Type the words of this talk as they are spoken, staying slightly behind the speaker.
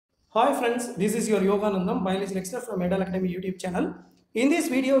Hi friends, this is your Yoganandam, biology lecturer from Edall Academy YouTube channel. In this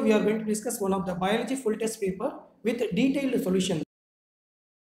video, we are going to discuss one of the biology full test paper with detailed solution.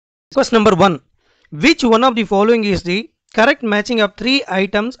 Question number 1. Which one of the following is the correct matching of three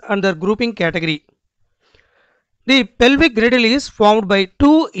items under grouping category? The pelvic girdle is formed by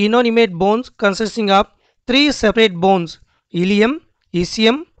two inanimate bones consisting of three separate bones, ilium,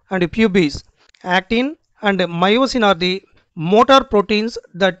 ischium and pubis. Actin and myosin are the motor proteins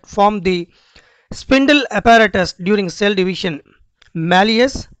that form the spindle apparatus during cell division.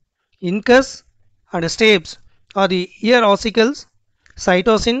 Malleus, incus and stapes are the ear ossicles.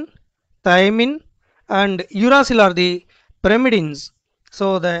 Cytosine, thymine and uracil are the pyrimidines.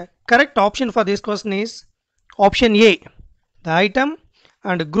 So the correct option for this question is option A. The item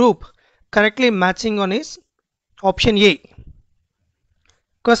and group correctly matching on is option A.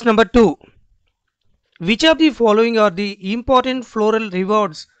 Question number 2. Which of the following are the important floral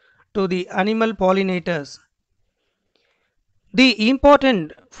rewards to the animal pollinators? The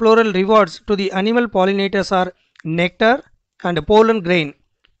important floral rewards to the animal pollinators are nectar and pollen grain.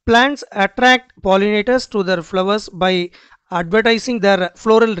 Plants attract pollinators to their flowers by advertising their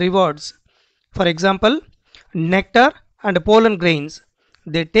floral rewards. For example, nectar and pollen grains.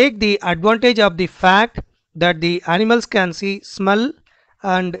 They take the advantage of the fact that the animals can see, smell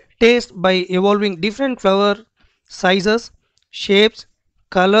and taste by evolving different flower sizes, shapes,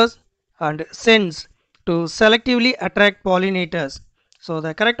 colors and scents to selectively attract pollinators. So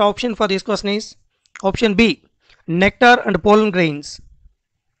the correct option for this question is option B, nectar and pollen grains.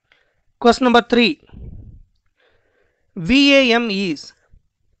 Question number 3. VAM is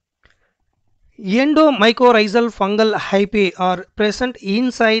endomycorrhizal fungal hyphae are present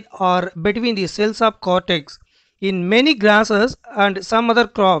inside or between the cells of cortex. In many grasses and some other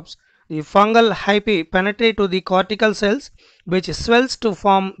crops, the fungal hyphae penetrate to the cortical cells which swells to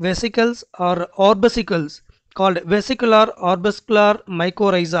form vesicles or orbicicles called vesicular orbiculaire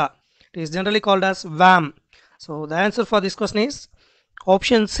mycorrhiza. It is generally called as VAM. So the answer for this question is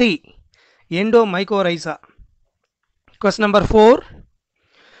option C, endomycorrhiza. Question number 4.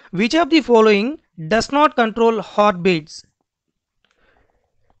 Which of the following does not control heartbeats?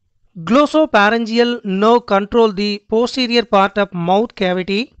 Glossopharyngeal nerve control the posterior part of mouth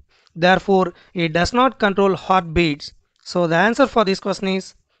cavity, therefore it does not control heartbeats. So the answer for this question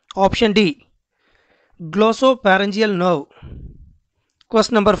is option D, glossopharyngeal nerve.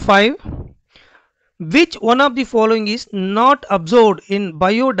 Question number 5. Which one of the following is not observed in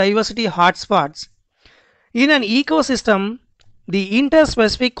biodiversity hotspots? In an ecosystem, the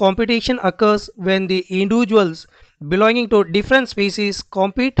interspecific competition occurs when the individuals belonging to different species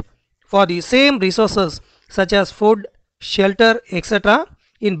compete for the same resources such as food, shelter, etc.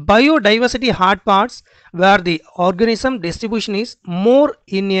 In biodiversity hotspots, where the organism distribution is more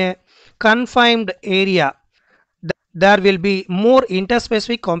in a confined area, there will be more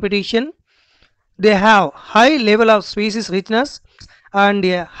interspecific competition. They have high level of species richness and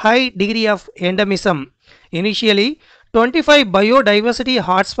a high degree of endemism. Initially, 25 biodiversity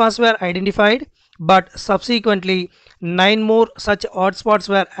hotspots were identified, but subsequently 9 more such hotspots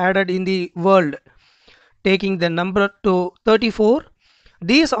were added in the world, taking the number to 34.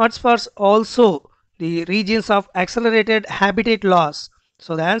 These hotspots also the regions of accelerated habitat loss.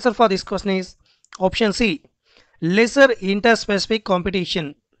 So the answer for this question is option C, lesser interspecific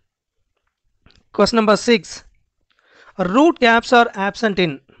competition. Question number 6. Root caps are absent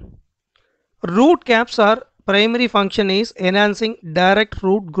in. Root caps are primary function is enhancing direct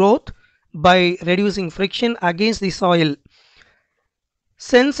root growth by reducing friction against the soil,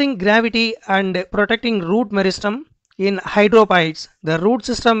 sensing gravity and protecting root meristem. In hydrophytes, the root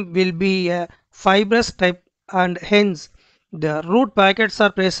system will be a fibrous type and hence the root packets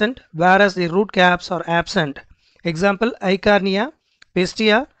are present whereas the root caps are absent. Example, Eicarnia,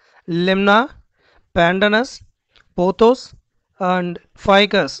 Pistia, Lemna, Pandanus, Pothos and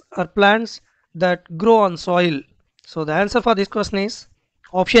Ficus are plants that grow on soil. So the answer for this question is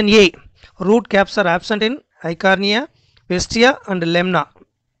option A, root caps are absent in Eicarnia, Pistia and Lemna.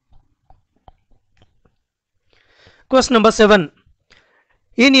 Question number 7.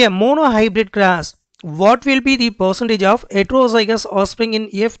 In a monohybrid grass, what will be the percentage of heterozygous offspring in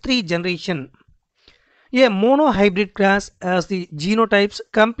F3 generation? A monohybrid grass has the genotypes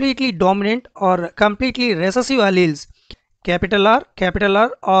completely dominant or completely recessive alleles capital R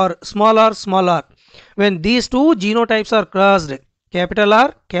or small r. When these two genotypes are crossed capital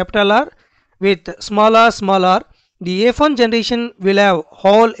R with small r, the F1 generation will have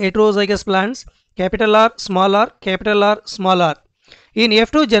all heterozygous plants capital R, small r. In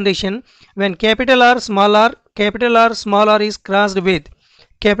F2 generation, when capital R, small r is crossed with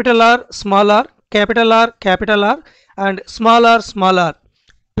capital R, small r, capital R, capital R, and small r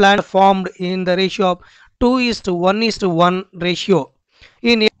plants are formed in the ratio of 2:1:1 ratio.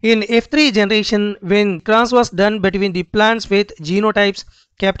 In F3 generation, when cross was done between the plants with genotypes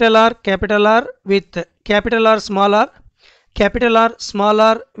capital R with capital R, capital R, small r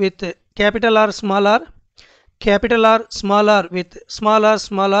with capital R, small r, capital R, small r with small r,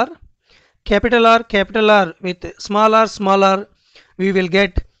 capital R with small r, we will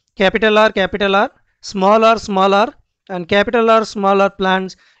get capital R, small r, and capital R, small r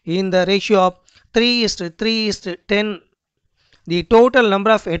plants in the ratio of 3:10. The total number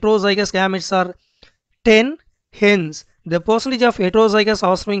of heterozygous gametes are 10. Hence, the percentage of heterozygous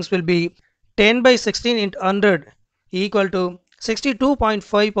offsprings will be 10 by 16 into 100 equal to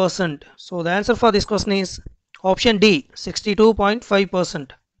 62.5%. So, the answer for this question is option D,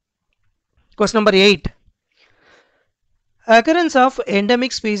 62.5%. Question number 8. Occurrence of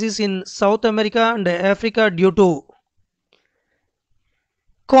endemic species in South America and Africa due to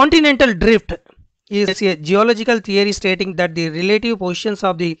continental drift is a geological theory stating that the relative positions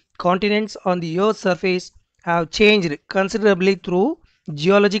of the continents on the Earth's surface have changed considerably through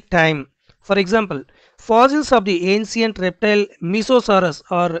geologic time. For example, fossils of the ancient reptile Mesosaurus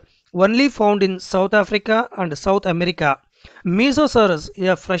are only found in South Africa and South America. Mesosaurus,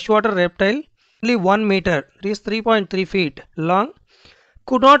 a freshwater reptile, only 1 meter, it is 3.3 feet long,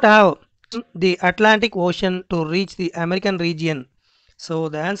 could not have the Atlantic Ocean to reach the American region. So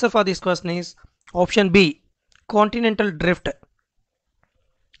the answer for this question is option B, continental drift.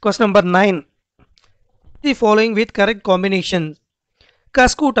 Question number 9. The following with correct combination.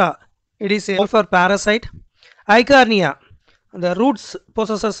 Cuscuta, it is a for parasite. Eichhornia, the roots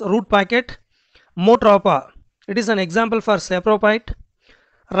possesses root packet. Motropa, it is an example for saprophyte.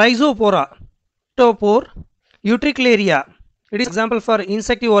 Rhizopora, topor. Utricularia, it is example for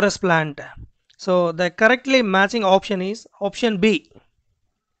insectivorous plant. So the correctly matching option is option B.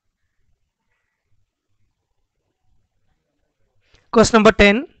 Question number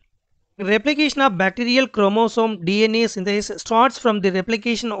 10. Replication of bacterial chromosome DNA synthesis starts from the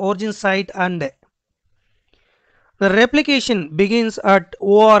replication origin site and the replication begins at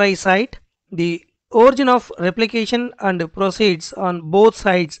ORI site. The origin of replication and proceeds on both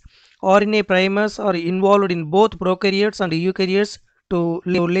sides. RNA primers are involved in both prokaryotes and eukaryotes to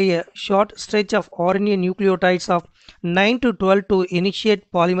lay a short stretch of RNA nucleotides of 9 to 12 to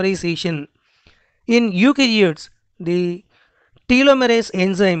initiate polymerization. In eukaryotes, the telomerase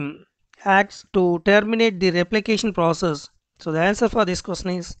enzyme acts to terminate the replication process. So the answer for this question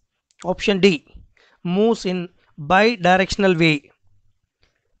is option D, moves in bidirectional way.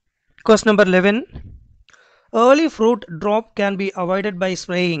 Question number 11. Early fruit drop can be avoided by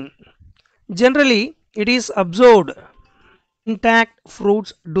spraying. Generally, it is observed intact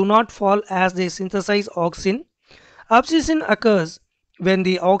fruits do not fall as they synthesize auxin. Abscission occurs when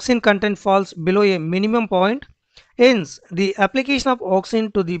the auxin content falls below a minimum point. Hence, the application of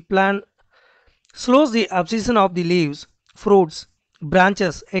auxin to the plant slows the abscission of the leaves, fruits,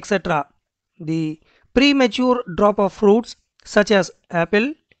 branches, etc. The premature drop of fruits such as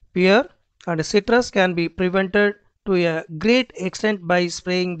apple, pear, and citrus can be prevented to a great extent by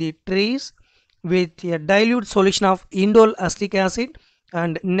spraying the trees with a dilute solution of indole acetic acid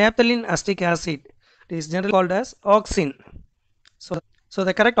and naphthalene acetic acid. It is generally called as auxin. So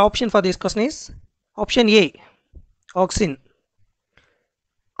the correct option for this question is option A, auxin.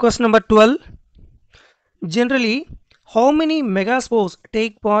 Question number 12. Generally, how many megaspores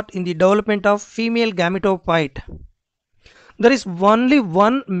take part in the development of female gametophyte? There is only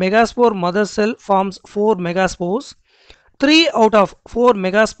one megaspore mother cell forms 4 megaspores. 3 out of 4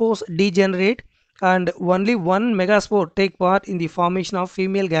 megaspores degenerate and only 1 megaspore take part in the formation of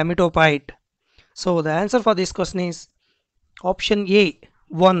female gametophyte. So the answer for this question is option A,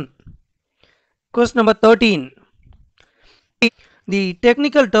 1. Question number 13. The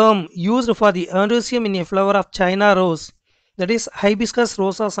technical term used for the androecium in a flower of China rose, that is Hibiscus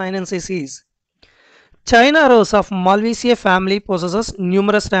rosa sinensis, is China rose of Malvaceae family possesses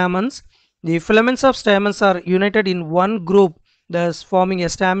numerous stamens. The filaments of stamens are united in one group, thus forming a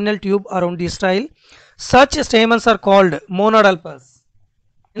staminal tube around the style. Such stamens are called monodalpous.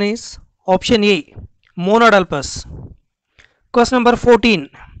 Is option A, monodalpous. Question number 14.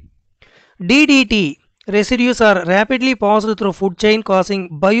 DDT residues are rapidly passed through food chain causing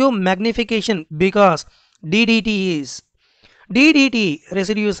biomagnification because DDT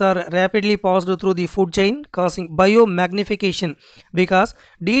residues are rapidly passed through the food chain causing biomagnification because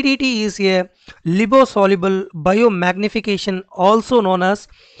DDT is a liposoluble biomagnification, also known as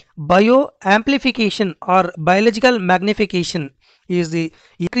bioamplification or biological magnification. is the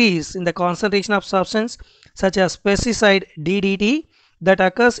increase in the concentration of substance such as pesticide DDT that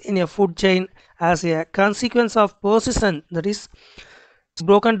occurs in a food chain as a consequence of persistent, that is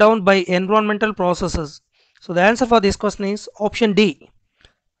broken down by environmental processes. So the answer for this question is option D,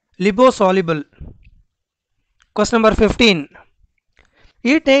 liposoluble. Question number 15.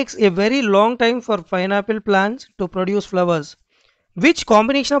 It takes a very long time for pineapple plants to produce flowers. Which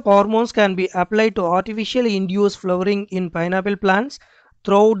combination of hormones can be applied to artificially induce flowering in pineapple plants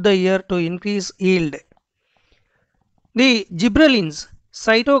throughout the year to increase yield? The gibberellins,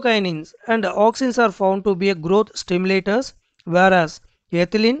 cytokinins and auxins are found to be growth stimulators, whereas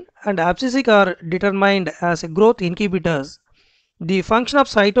ethylene and abscisic are determined as growth inhibitors. The function of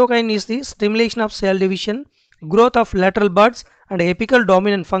cytokine is the stimulation of cell division, growth of lateral buds, and apical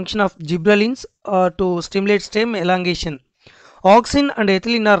dominant function of gibberellins to stimulate stem elongation. Auxin and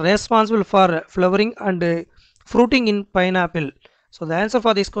ethylene are responsible for flowering and fruiting in pineapple. So the answer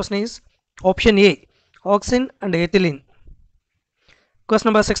for this question is option A, auxin and ethylene. Question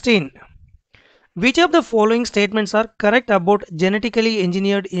number 16. Which of the following statements are correct about genetically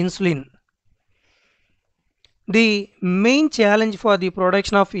engineered insulin? The main challenge for the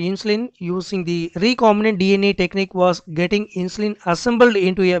production of insulin using the recombinant DNA technique was getting insulin assembled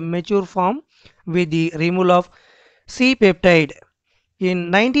into a mature form with the removal of C-peptide. In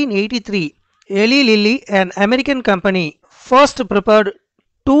 1983, Eli Lilly, an American company, first prepared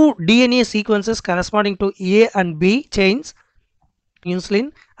two DNA sequences corresponding to A and B chains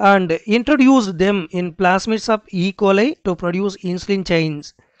insulin and introduced them in plasmids of E. coli to produce insulin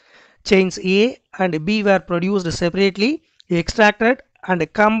chains. Chains A and B were produced separately, extracted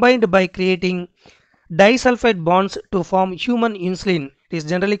and combined by creating disulfide bonds to form human insulin. It is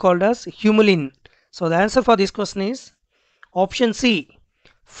generally called as humulin. So the answer for this question is option C.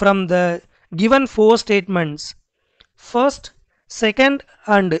 From the given four statements, first, second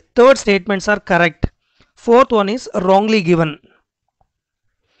and third statements are correct. Fourth one is wrongly given.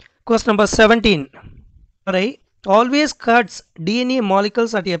 Question number 17. Always cuts DNA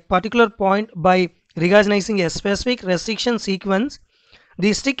molecules at a particular point by recognizing a specific restriction sequence.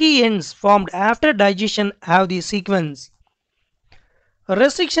 The sticky ends formed after digestion have the sequence.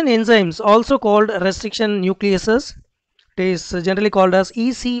 Restriction enzymes, also called restriction nucleases, it is generally called as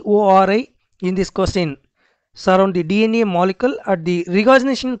ECORI in this question, surround the DNA molecule at the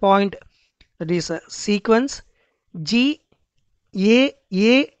recognition point, that is sequence GAATTC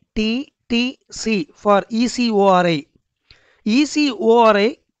for ECORI.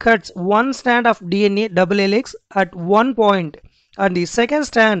 ECORI cuts one strand of DNA double helix at one point and the second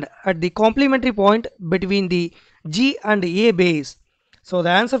strand at the complementary point between the G and A base. So the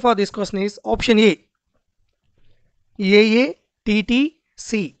answer for this question is option A,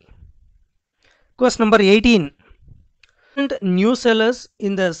 AATTC. Question number 18. Nucellus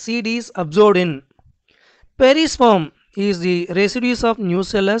in the seed is absorbed in. Perisperm is the residues of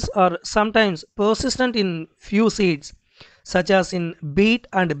nucellus are sometimes persistent in few seeds such as in beet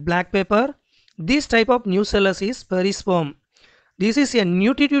and black pepper. This type of nucellus is perisperm. This is a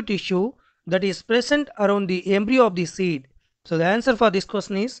nutritive tissue that is present around the embryo of the seed. So the answer for this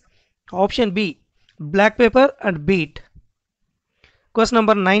question is option B, black pepper and beet. Question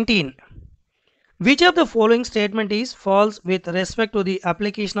number 19. Which of the following statement is false with respect to the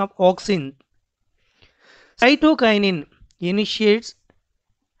application of auxin? Cytokinin initiates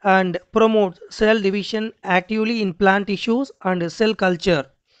and promotes cell division actively in plant tissues and cell culture.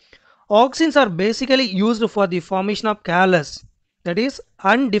 Auxins are basically used for the formation of callus, that is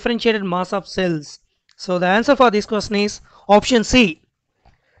undifferentiated mass of cells. So the answer for this question is option C,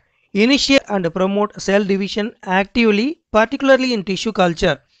 initiate and promote cell division actively, particularly in tissue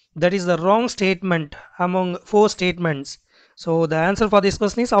culture. That is the wrong statement among four statements. So the answer for this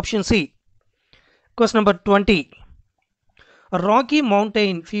question is option C. Question number 20. A Rocky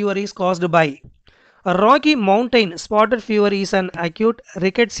Mountain fever is caused by. A Rocky Mountain spotted fever is an acute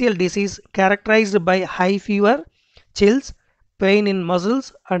rickettsial disease characterized by high fever, chills, pain in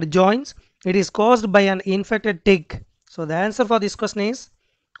muscles and joints. It is caused by an infected tick. So the answer for this question is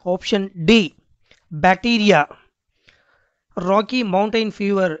option D, bacteria. Rocky Mountain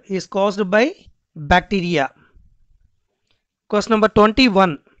fever is caused by bacteria. Question number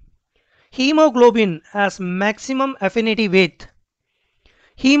 21. Hemoglobin has maximum affinity with.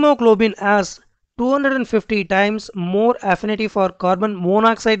 Hemoglobin has 250 times more affinity for carbon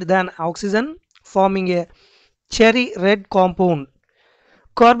monoxide than oxygen, forming a cherry red compound.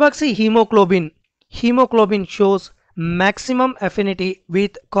 Carboxyhemoglobin. Hemoglobin shows maximum affinity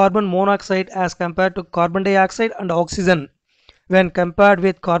with carbon monoxide as compared to carbon dioxide and oxygen. When compared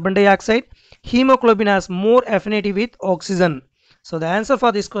with carbon dioxide, hemoglobin has more affinity with oxygen. So the answer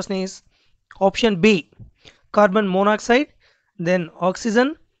for this question is option B, carbon monoxide, then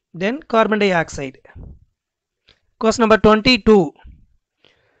oxygen, then carbon dioxide. Question number 22.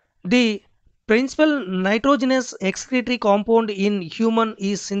 The principal nitrogenous excretory compound in human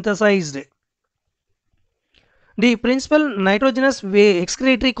is synthesized. The principal nitrogenous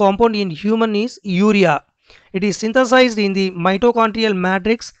excretory compound in human is urea. It is synthesized in the mitochondrial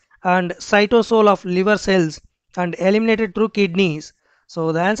matrix and cytosol of liver cells and eliminated through kidneys.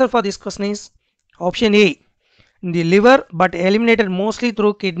 So the answer for this question is option A, in the liver but eliminated mostly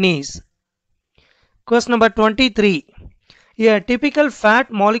through kidneys. Question number 23. A typical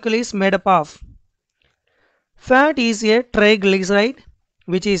fat molecule is made up of. Fat is a triglyceride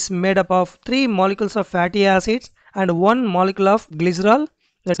which is made up of 3 molecules of fatty acids and 1 molecule of glycerol,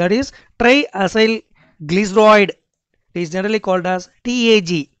 that is triacyl glyceride. It is generally called as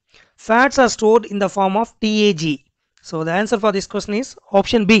TAG. Fats are stored in the form of TAG. So the answer for this question is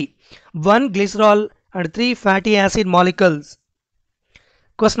option B, 1 glycerol and 3 fatty acid molecules.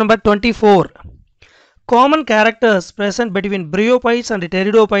 Question number 24. Common characters present between bryophytes and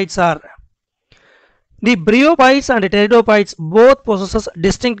pteridophytes are. The bryophytes and pteridophytes both possesses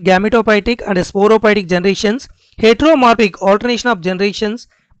distinct gametophytic and sporophytic generations, heteromorphic alternation of generations,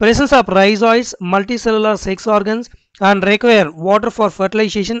 presence of rhizoids, multicellular sex organs, and require water for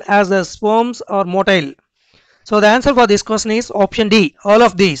fertilization as the sperms are motile. So the answer for this question is option D, all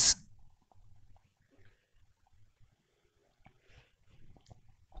of these.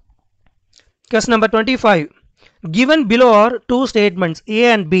 Question number 25. Given below are two statements A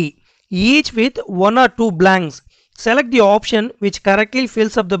and B, each with 1 or 2 blanks. Select the option which correctly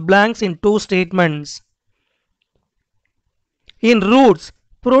fills up the blanks in 2 statements. In roots,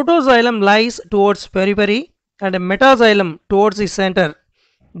 protoxylem lies towards periphery and metaxylem towards the center.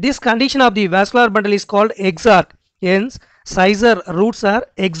 This condition of the vascular bundle is called exarch. Hence, scissor roots are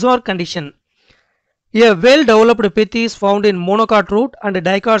exarch condition. A well-developed pith is found in monocot root and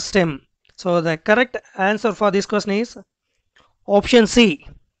dicot stem. So the correct answer for this question is option C,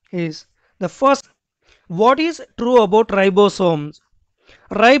 is the first. What is true about ribosomes?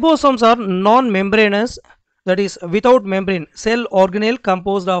 Ribosomes are non-membranous, that is without membrane, cell organelle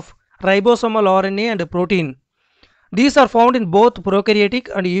composed of ribosomal RNA and protein. These are found in both prokaryotic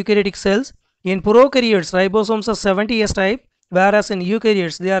and eukaryotic cells. In prokaryotes, ribosomes are 70S type, whereas in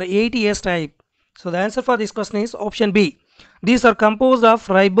eukaryotes they are 80S type. So the answer for this question is option B. These are composed of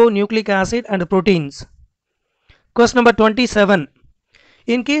ribonucleic acid and proteins. Question number 27.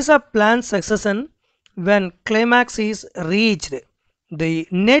 In case of plant succession, when climax is reached, the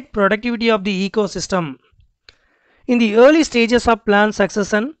net productivity of the ecosystem. In the early stages of plant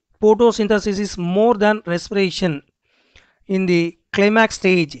succession, photosynthesis is more than respiration. In the climax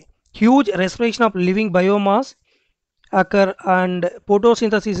stage, huge respiration of living biomass occur and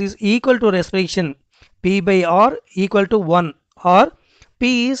photosynthesis is equal to respiration. P by R equal to 1 or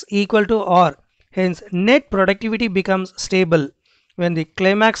P is equal to R. Hence, net productivity becomes stable when the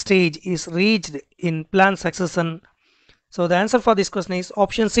climax stage is reached in plant succession. So the answer for this question is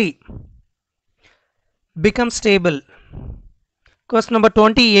option C, become stable. Question number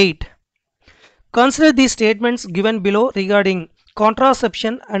 28. Consider these statements given below regarding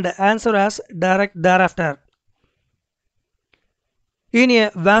contraception and answer as direct thereafter. In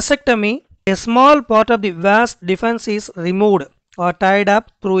a vasectomy, a small part of the vas deferens is removed or tied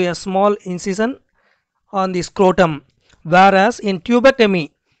up through a small incision on the scrotum, whereas in tubectomy,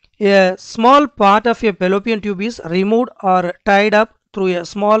 a small part of a fallopian tube is removed or tied up through a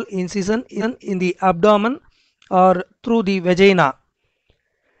small incision in the abdomen or through the vagina.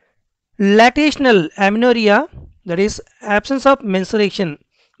 Lactational amenorrhea, that is absence of menstruation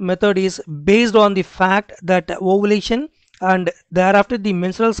method, is based on the fact that ovulation and thereafter the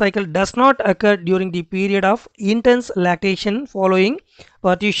menstrual cycle does not occur during the period of intense lactation following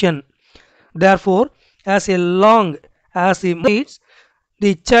partition. Therefore, as long as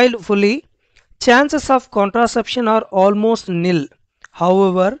the child fully, chances of contraception are almost nil.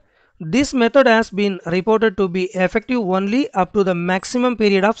 However, this method has been reported to be effective only up to the maximum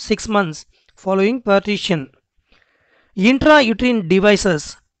period of 6 months following partition. Intrauterine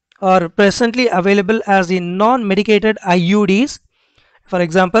devices are presently available as the non-medicated IUDs. For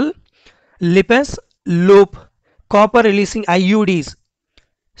example, Lipes, Loop, copper releasing IUDs,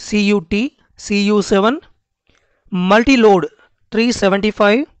 CUT, CU7, Multiload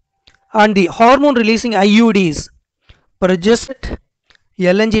 375, and the hormone releasing IUDs, Progestin,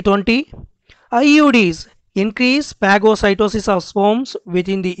 LNG20. IUDs increase phagocytosis of sperms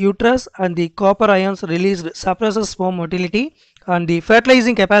within the uterus, and the copper ions released suppresses sperm motility and the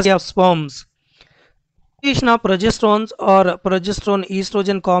fertilizing capacity of sperms. Application of progesterones or progesterone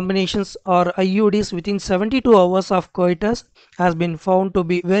estrogen combinations or IUDs within 72 hours of coitus has been found to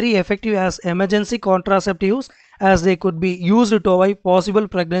be very effective as emergency contraceptives, as they could be used to avoid possible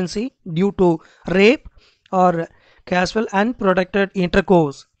pregnancy due to rape or casual unprotected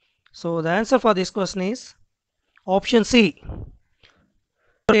intercourse. So the answer for this question is option C.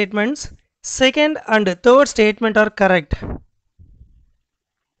 Statements second and third statement are correct.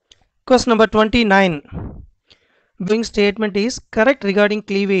 Question number 29. Being statement is correct regarding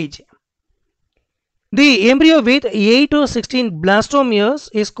cleavage. The embryo with 8 to 16 blastomeres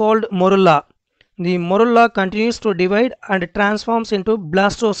is called morula. The morula continues to divide and transforms into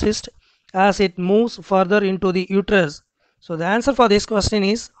blastocyst as it moves further into the uterus. So the answer for this question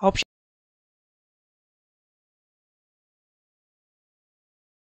is option.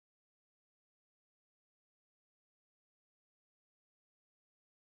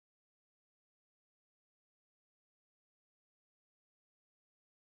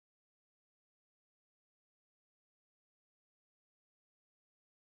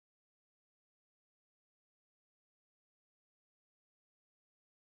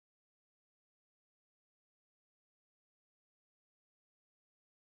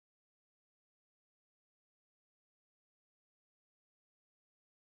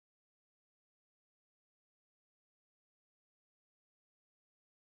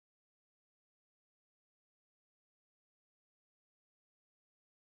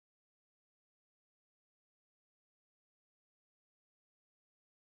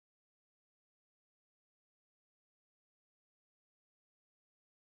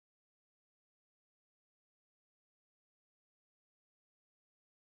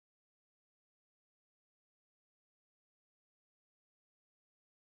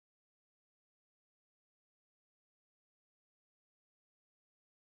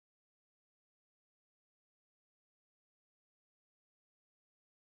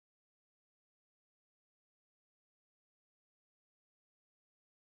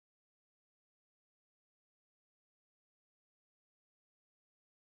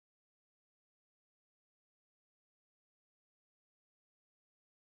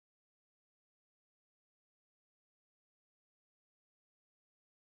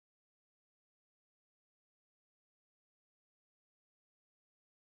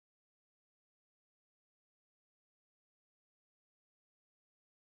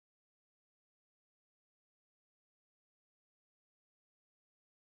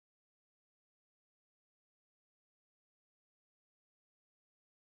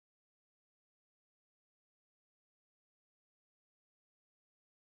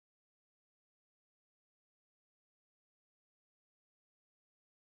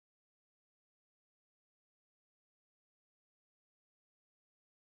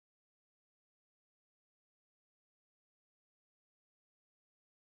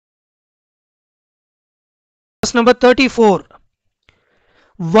 Question number 34.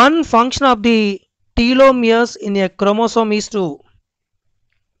 One function of the telomeres in a chromosome is to.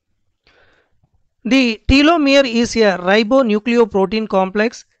 The telomere is a ribonucleoprotein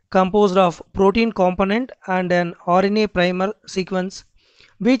complex composed of protein component and an RNA primer sequence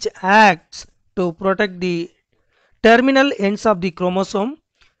which acts to protect the terminal ends of the chromosome.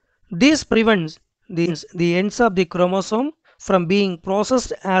 This prevents the ends of the chromosome from being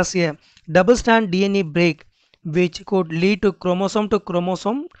processed as a double-strand DNA break, which could lead to chromosome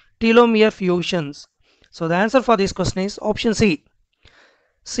telomere fusions. So the answer for this question is option C.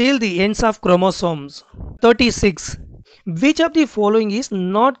 Seal the ends of chromosomes. 36. Which of the following is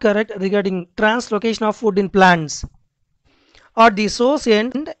not correct regarding translocation of food in plants? At the source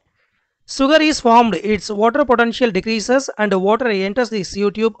end, sugar is formed, its water potential decreases and water enters the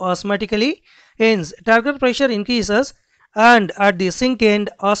CO tube osmotically, hence target pressure increases, and at the sink end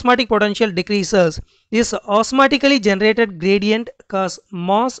osmotic potential decreases. This osmotically generated gradient causes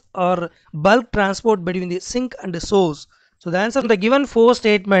mass or bulk transport between the sink and the source. So the answer from the given four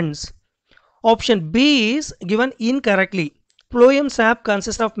statements, option B is given incorrectly. Phloem sap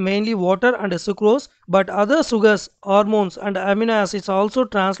consists of mainly water and sucrose, but other sugars, hormones and amino acids also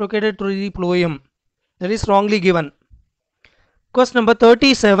translocated through the phloem. That is wrongly given. Question number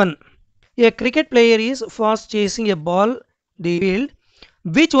 37. A cricket player is fast chasing a ball the field.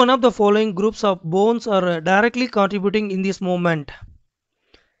 Which one of the following groups of bones are directly contributing in this movement?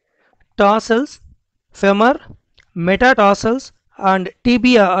 Tarsals, femur, metatarsals and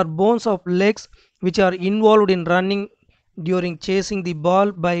tibia are bones of legs which are involved in running during chasing the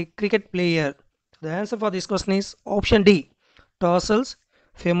ball by cricket player. The answer for this question is option D. Tarsals,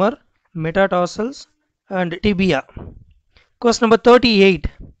 femur, metatarsals and tibia. Question number 38.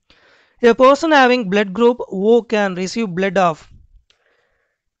 A person having blood group O can receive blood of.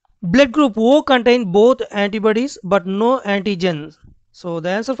 Blood group O contain both antibodies but no antigens. So the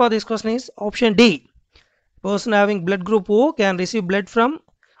answer for this question is option D. Person having blood group O can receive blood from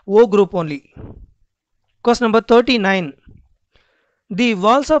O group only. Question number 39. The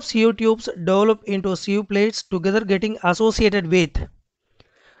walls of sieve tubes develop into sieve plates together getting associated with.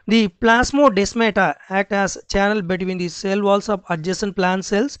 The plasmodesmata act as channel between the cell walls of adjacent plant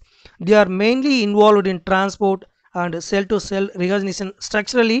cells. They are mainly involved in transport and cell-to-cell recognition.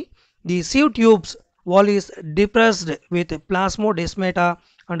 Structurally, the sieve tubes wall is depressed with plasmodesmata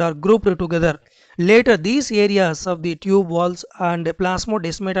and are grouped together. Later, these areas of the tube walls and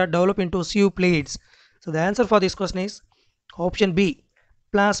plasmodesmata develop into sieve plates. So the answer for this question is option B,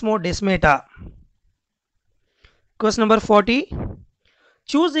 plasmodesmata. Question number 40.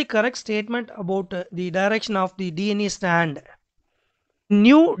 Choose the correct statement about the direction of the DNA strand.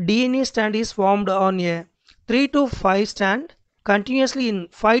 New DNA strand is formed on a 3 to 5 strand continuously in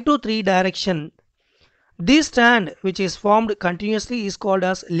 5 to 3 direction. This strand which is formed continuously is called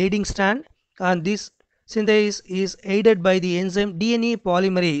as leading strand, and this synthesis is aided by the enzyme DNA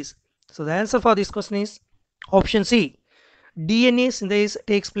polymerase. So the answer for this question is option C. DNA synthesis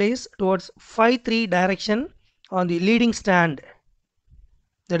takes place towards 5-3 direction on the leading strand.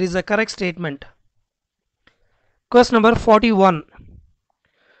 That is the correct statement. Question number 41.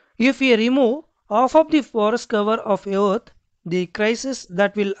 If we remove half of the forest cover of Earth, the crisis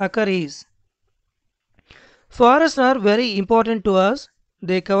that will occur is. Forests are very important to us.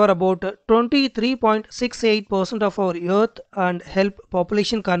 They cover about 23.68% of our Earth and help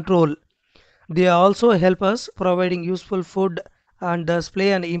population control. They also help us providing useful food and thus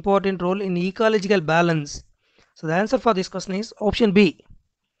play an important role in ecological balance. So the answer for this question is option B.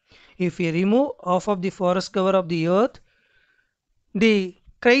 If we remove half of the forest cover of the Earth, the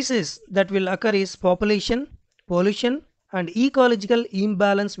crisis that will occur is population, pollution and ecological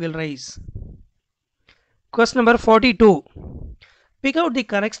imbalance will rise. Question number 42. Pick out the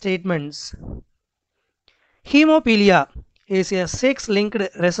correct statements. Hemophilia is a sex-linked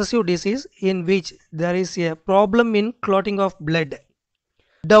recessive disease in which there is a problem in clotting of blood.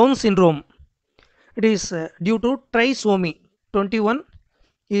 Down syndrome, it is due to trisomy 21,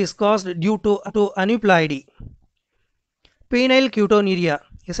 is caused due to aneuploidy. Phenylketonuria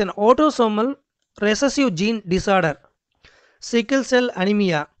is an autosomal recessive gene disorder. Sickle cell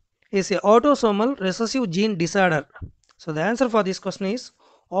anemia is a autosomal recessive gene disorder. So the answer for this question is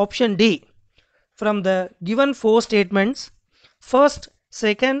option D. From the given 4 statements, first,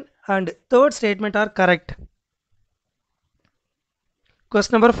 second and third statement are correct.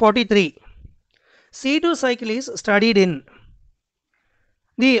 Question number 43. C2 cycle is studied in.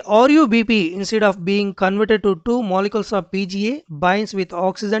 The RUBP, instead of being converted to 2 molecules of PGA, binds with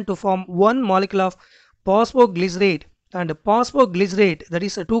oxygen to form 1 molecule of phosphoglycerate, and phosphoglycerate, that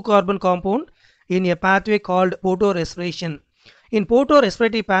is a 2-carbon compound, in a pathway called photorespiration. In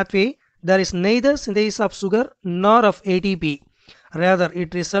photorespiratory pathway, there is neither synthesis of sugar nor of ATP. Rather,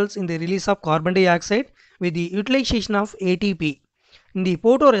 it results in the release of carbon dioxide with the utilization of ATP. In the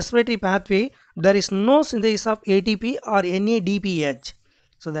photorespiratory pathway, there is no synthesis of ATP or NADPH.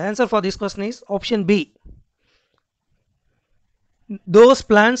 So the answer for this question is option B. Those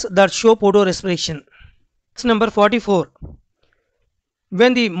plants that show photorespiration. Number 44.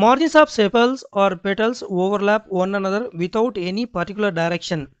 When the margins of sepals or petals overlap one another without any particular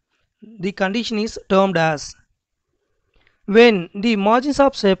direction, the condition is termed as. When the margins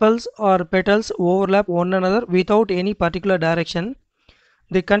of sepals or petals overlap one another without any particular direction,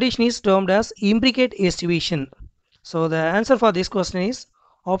 the condition is termed as imbricate estivation. So the answer for this question is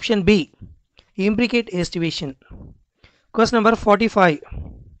option B, imbricate estivation. Question number 45.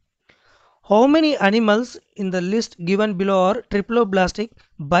 How many animals in the list given below are triploblastic,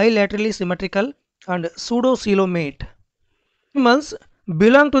 bilaterally symmetrical and pseudocoelomate? Animals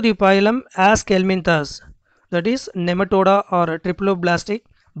belong to the phylum Aschelminthus, that is nematoda or triploblastic,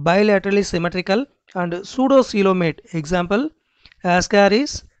 bilaterally symmetrical and pseudocoelomate. Example,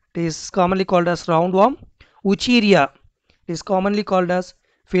 Ascaris, it is commonly called as roundworm. Wucheria, it is commonly called as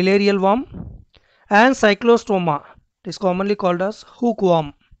filarial worm. And Cyclostoma, it is commonly called as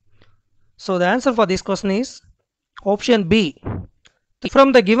hookworm. So the answer for this question is option B.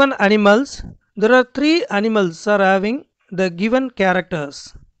 From the given animals, there are 3 animals are having the given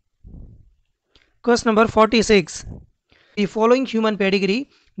characters. Question number 46. The following human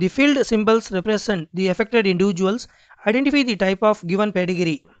pedigree, the filled symbols represent the affected individuals. Identify the type of given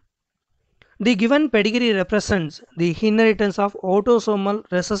pedigree. The given pedigree represents the inheritance of autosomal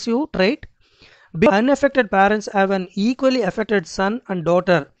recessive trait. Unaffected parents have an equally affected son and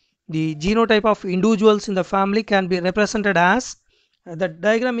daughter. The genotype of individuals in the family can be represented as, the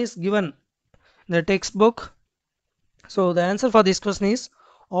diagram is given in the textbook. So the answer for this question is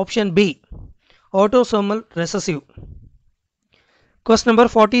option B, autosomal recessive. Question number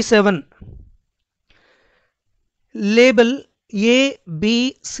 47. Label A,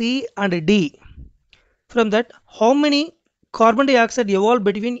 B, C and D. From that, how many carbon dioxide evolved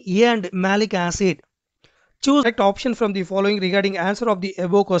between A and malic acid? Choose the correct option from the following regarding answer of the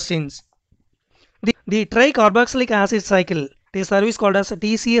above questions. The tricarboxylic acid cycle, the service called as a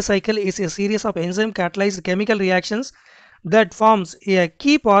TCA cycle, is a series of enzyme catalyzed chemical reactions that forms a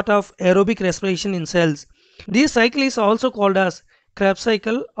key part of aerobic respiration in cells. This cycle is also called as Krebs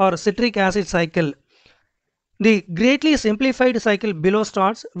cycle or citric acid cycle. The greatly simplified cycle below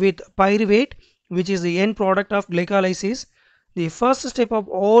starts with pyruvate, which is the end product of glycolysis. The first step of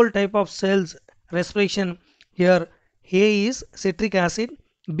all type of cells respiration here, A is citric acid,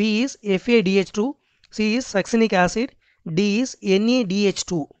 B is FADH2, C is succinic acid, D is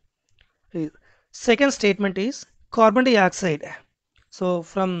NADH2. Second statement is carbon dioxide. So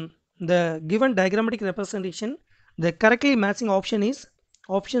from the given diagrammatic representation, the correctly matching option is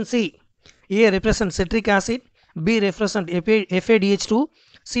option C. A represents citric acid, B represents FADH2,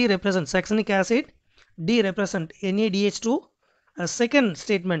 C represents succinic acid, D represents NADH2. Second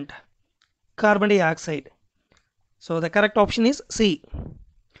statement, carbon dioxide. So the correct option is C.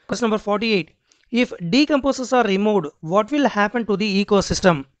 Question number 48. If decomposers are removed, what will happen to the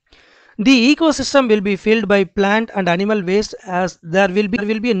ecosystem? The ecosystem will be filled by plant and animal waste, as there will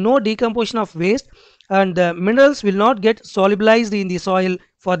be no decomposition of waste and the minerals will not get solubilized in the soil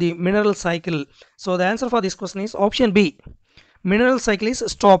for the mineral cycle. So the answer for this question is option B. Mineral cycle is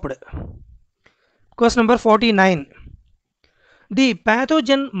stopped. Question number 49. The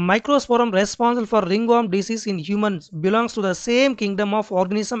pathogen Microsporum responsible for ringworm disease in humans belongs to the same kingdom of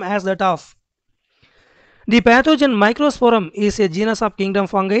organism as that of. The pathogen Microsporum is a genus of kingdom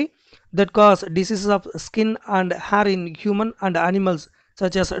fungi that cause diseases of skin and hair in human and animals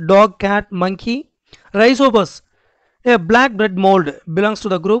such as dog, cat, monkey. Rhizobus, a black bread mold, belongs to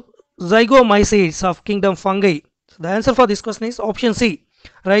the group Zygomycetes of kingdom fungi. So the answer for this question is option C.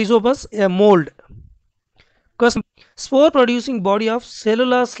 Rhizobus, a mold. Question: spore producing body of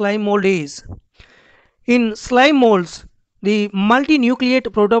cellular slime mold is. In slime molds, the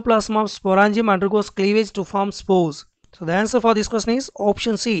multinucleate protoplasm of sporangium undergoes cleavage to form spores. So the answer for this question is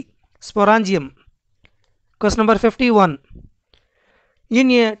option C. Sporangium. Question number 51.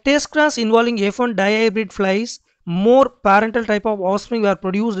 In a test cross involving F1 dihybrid flies, more parental type of offspring were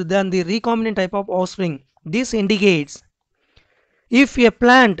produced than the recombinant type of offspring. This indicates if a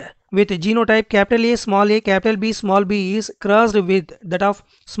plant with genotype capital A, small a, capital B, small b is crossed with that of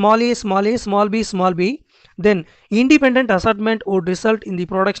small a, small b, then independent assortment would result in the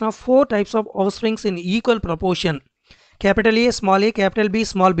production of 4 types of offsprings in equal proportion. Capital A, capital B,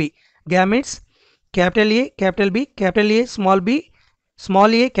 small b. Gametes, capital A, capital B, capital A, small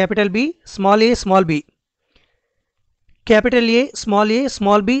a, capital B, small a, small b. Capital A, small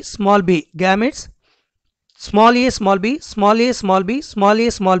b, small b. Gametes, small a, small b, small a, small b, small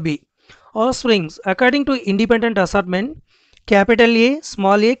a, small b. Offsprings according to independent assortment: capital A,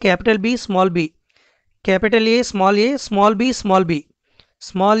 capital B, small b. Capital A, small b, small b.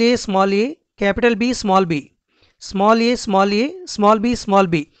 Small a, capital B, small b. Small a, small b, small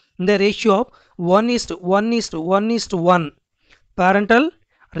b. In the ratio of 1:1:1:1. Parental,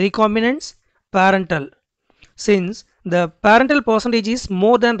 recombinants, parental. Since the parental percentage is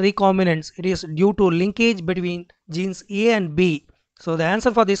more than recombinants, it is due to linkage between genes A and B. So the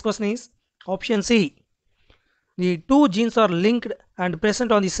answer for this question is option C. The 2 genes are linked and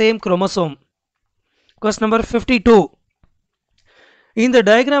present on the same chromosome. Question number 52. In the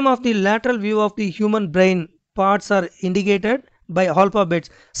diagram of the lateral view of the human brain, parts are indicated by alphabets.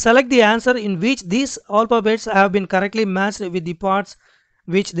 Select the answer in which these alphabets have been correctly matched with the parts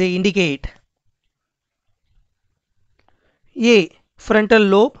which they indicate. A. Frontal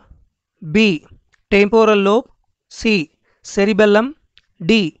lobe, B. Temporal lobe, C. Cerebellum,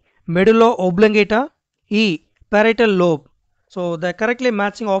 D. Medulla oblongata, E. Parietal lobe. So the correctly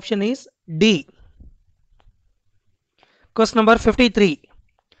matching option is D. Question number 53.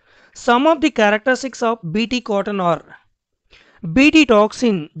 Some of the characteristics of Bt cotton are: Bt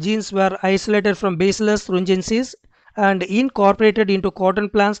toxin genes were isolated from Bacillus thuringiensis and incorporated into cotton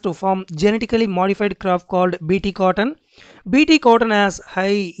plants to form genetically modified crop called Bt cotton. Bt cotton has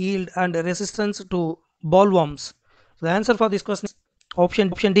high yield and resistance to bollworms. So the answer for this question is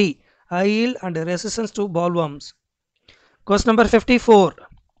option D. High yield and resistance to bollworms. Question number 54.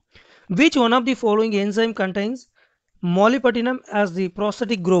 Which one of the following enzyme contains molybdenum as the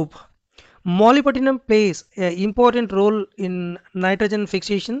prosthetic group. Molybdenum plays an important role in nitrogen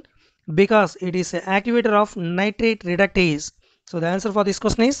fixation because it is an activator of nitrate reductase. So the answer for this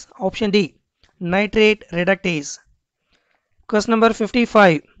question is option D, nitrate reductase. Question number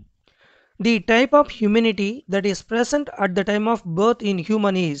 55. The type of immunity that is present at the time of birth in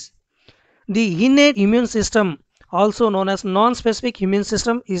human is the innate immune system, also known as non-specific immune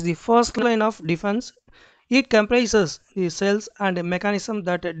system, is the first line of defense. It comprises the cells and mechanisms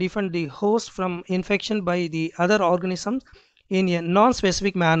that defend the host from infection by the other organisms in a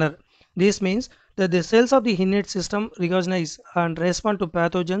non-specific manner. This means that the cells of the innate system recognize and respond to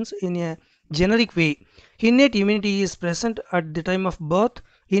pathogens in a generic way. Innate immunity is present at the time of birth.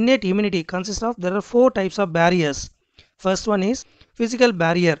 Innate immunity consists of, there are 4 types of barriers. First one is physical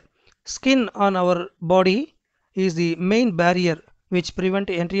barrier. Skin on our body is the main barrier which prevent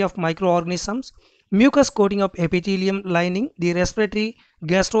entry of microorganisms. Mucus coating of epithelium lining, the respiratory,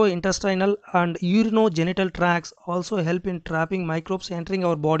 gastrointestinal and urinogenital tracts also help in trapping microbes entering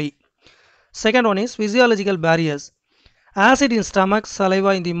our body. Second one is physiological barriers. Acid in stomach, saliva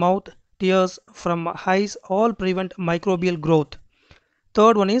in the mouth, tears from eyes all prevent microbial growth.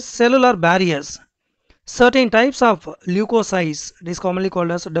 Third one is cellular barriers. Certain types of leukocytes, it is commonly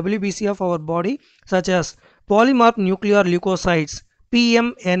called as WBC of our body, such as polymorph nuclear leukocytes,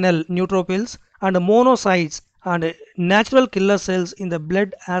 PMNL neutrophils, and monocytes and natural killer cells in the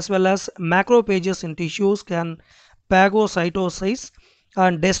blood as well as macrophages in tissues can phagocytose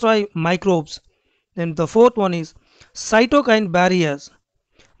and destroy microbes. Then the fourth one is cytokine barriers.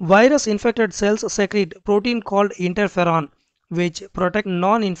 Virus infected cells secrete protein called interferon which protect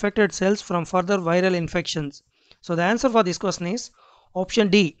non-infected cells from further viral infections. So the answer for this question is option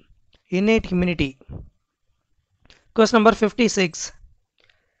D, innate immunity. Question number 56.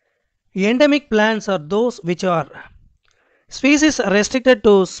 Endemic plants are those which are species restricted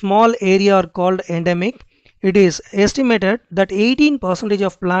to small area are called endemic. It is estimated that 18%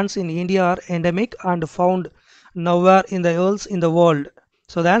 of plants in India are endemic and found nowhere in the else in the world.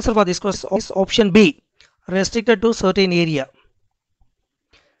 So the answer for this question is option B, restricted to certain area.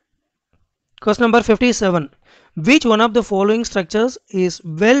 Question number 57. Which one of the following structures is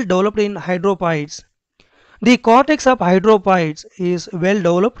well developed in hydroponics? The cortex of hydroponics is well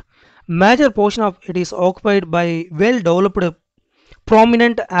developed. Major portion of it is occupied by well developed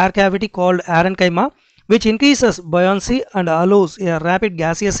prominent air cavity called AIIMS, which increases buoyancy and allows a rapid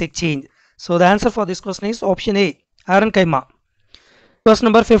gaseous exchange. So the answer for this question is option A, AIIMS. Question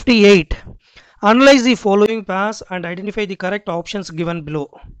number 58. Analyze the following pairs and identify the correct options given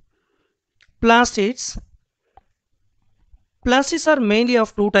below. Plastids. Plastids are mainly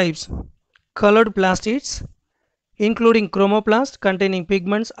of 2 types. Colored plastids, including chromoplast containing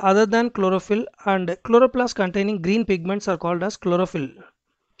pigments other than chlorophyll, and chloroplast containing green pigments are called as chlorophyll.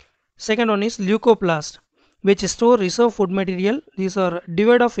 Second one is leucoplast, which store reserve food material. These are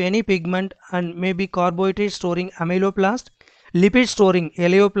devoid of any pigment and may be carbohydrate storing amyloplast, lipid storing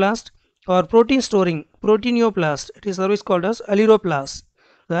eleoplast, or protein storing proteineoplast. It is otherwise called as alleroplast.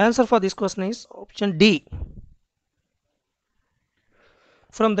 The answer for this question is option D.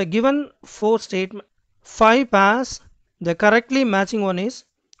 From the given 4 statements, 5 pairs, the correctly matching one is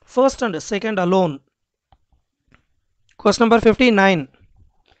first and second alone. Question number 59.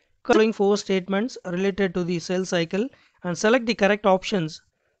 Following 4 statements related to the cell cycle and select the correct options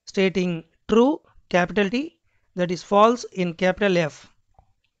stating true capital T, that is false in capital F.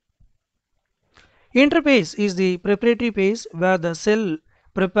 Interphase is the preparatory phase where the cell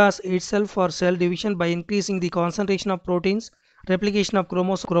prepares itself for cell division by increasing the concentration of proteins. Replication of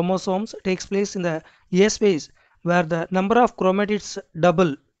chromosomes takes place in the S phase where the number of chromatids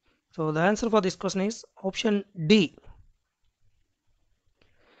double. So the answer for this question is option D.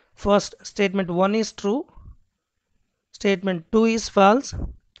 First, statement 1 is true, statement 2 is false,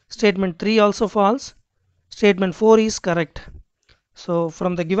 statement 3 also false, statement 4 is correct. So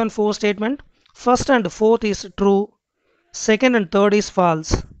from the given 4 statement, first and fourth is true, second and third is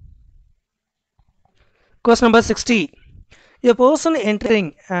false. Question number 60. A person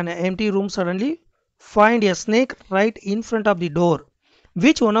entering an empty room suddenly find a snake right in front of the door.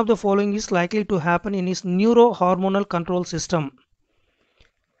 Which one of the following is likely to happen in his neurohormonal control system?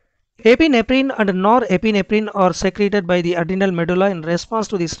 Epinephrine and norepinephrine are secreted by the adrenal medulla in response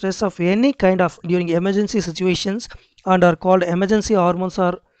to the stress of any kind of during emergency situations and are called emergency hormones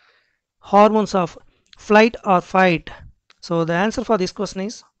or hormones of flight or fight. So the answer for this question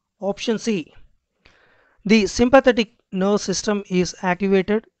is option C. The sympathetic nerve system is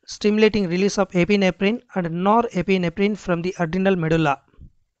activated, stimulating release of epinephrine and norepinephrine from the adrenal medulla.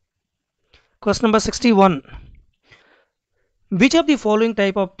 Question number 61. Which of the following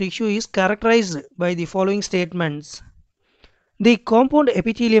type of tissue is characterized by the following statements? The compound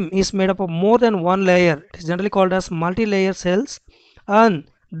epithelium is made up of more than one layer. It is generally called as multi-layer cells and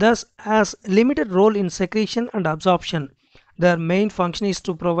thus has limited role in secretion and absorption. Their main function is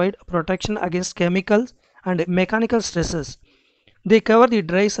to provide protection against chemicals and mechanical stresses. They cover the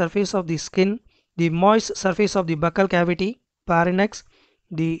dry surface of the skin, the moist surface of the buccal cavity, pharynx,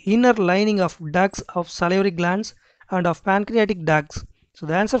 the inner lining of ducts of salivary glands and of pancreatic ducts. So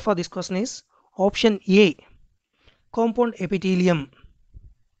the answer for this question is option A, compound epithelium.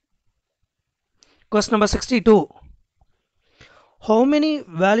 Question number 62. How many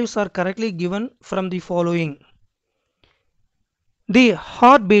values are correctly given from the following? The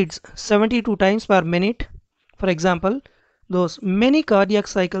heart beats 72 times per minute. For example, those many cardiac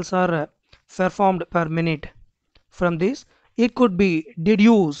cycles are performed per minute. From this, it could be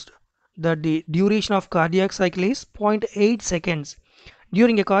deduced that the duration of cardiac cycle is 0.8 seconds.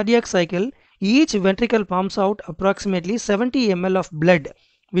 During a cardiac cycle, each ventricle pumps out approximately 70 ml of blood,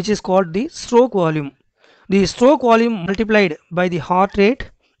 which is called the stroke volume. The stroke volume multiplied by the heart rate,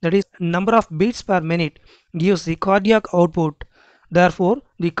 that is number of beats per minute, gives the cardiac output. Therefore,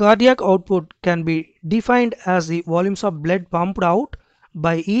 the cardiac output can be defined as the volumes of blood pumped out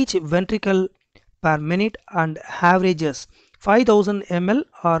by each ventricle per minute and averages 5000 ml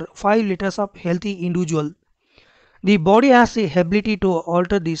or 5 liters of healthy individual. The body has the ability to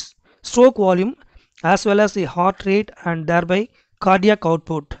alter this stroke volume as well as the heart rate and thereby cardiac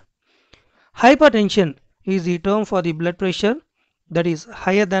output. Hypertension is the term for the blood pressure that is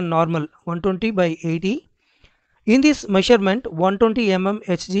higher than normal 120 by 80. In this measurement 120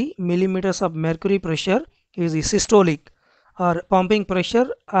 mmHg millimeters of mercury pressure is the systolic or pumping pressure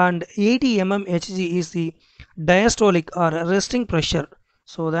and 80 mmHg is the diastolic or resting pressure.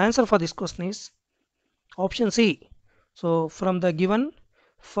 So the answer for this question is option C. So from the given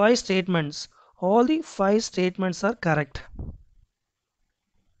 5 statements, all the 5 statements are correct.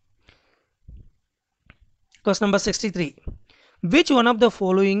 Question number 63. Which one of the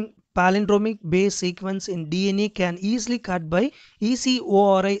following palindromic base sequence in DNA can easily cut by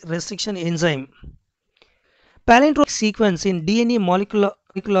ECORI restriction enzyme? Palindromic sequence in DNA molecule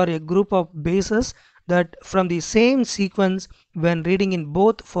are a group of bases that from the same sequence when reading in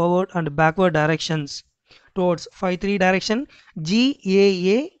both forward and backward directions. Towards 5-3 direction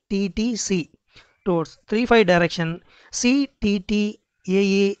GAATTC, towards 3-5 direction CTTAAG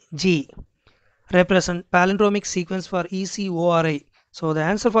represent palindromic sequence for ECORI. So the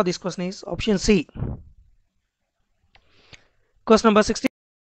answer for this question is option C. Question number 60.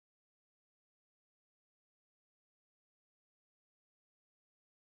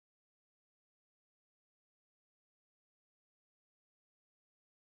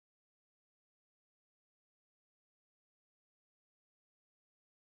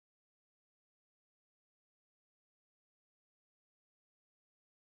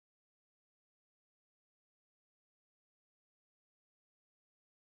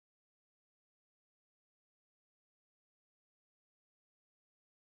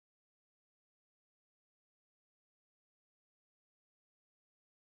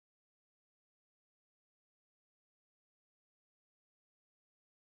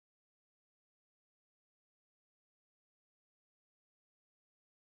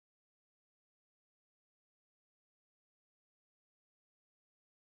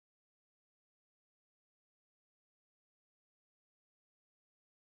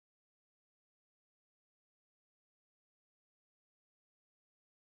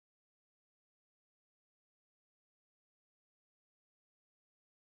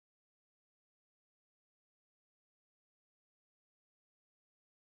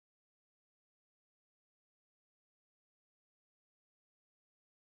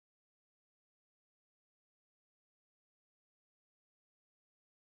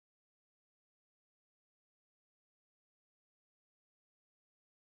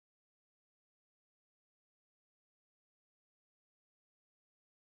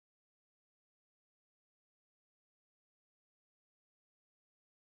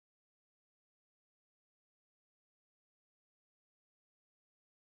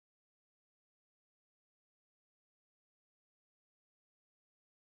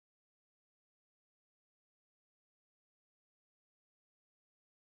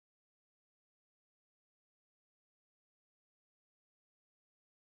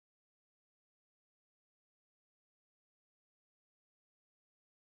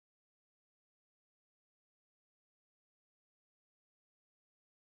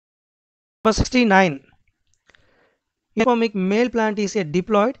 Number 69. Informic male plant is a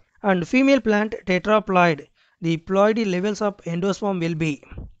diploid and female plant tetraploid. the ploidy levels of endosperm will be: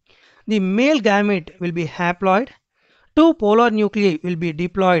 the male gamete will be haploid, two polar nuclei will be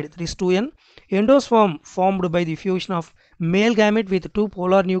diploid, that is 2n. Endosperm formed by the fusion of male gamete with two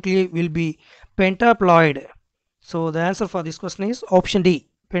polar nuclei will be pentaploid. So the answer for this question is option D,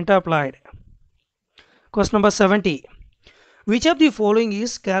 pentaploid. Question number 70. Which of the following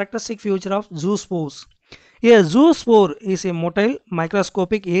is characteristic feature of zoospores? A zoospore is a motile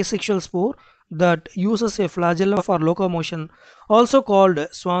microscopic asexual spore that uses a flagellum for locomotion, also called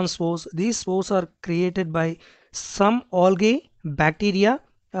swan spores. These spores are created by some algae, bacteria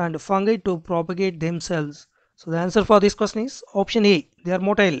and fungi to propagate themselves. So the answer for this question is option A, they are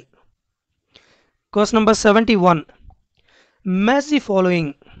motile. Question number 71. Match the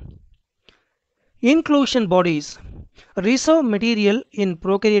following. Inclusion bodies. Reserve material in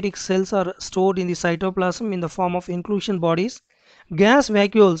prokaryotic cells are stored in the cytoplasm in the form of inclusion bodies. Gas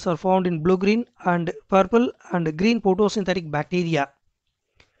vacuoles are found in blue-green and purple and green photosynthetic bacteria.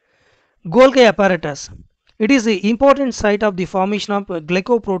 Golgi apparatus. It is the important site of the formation of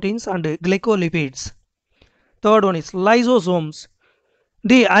glycoproteins and glycolipids. Third one is lysosomes.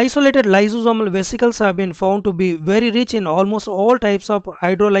 The isolated lysosomal vesicles have been found to be very rich in almost all types of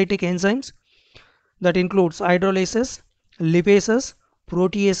hydrolytic enzymes. That includes hydrolases, lipases,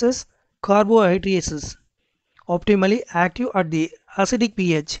 proteases, carbohydrases, optimally active at the acidic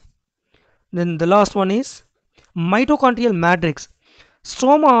pH. Then the last one is mitochondrial matrix.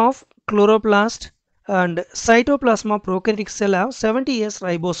 Stroma of chloroplast and cytoplasm of prokaryotic cell have 70S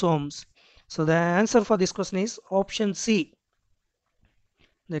ribosomes. So the answer for this question is option C.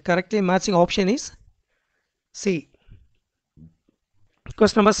 The correctly matching option is C.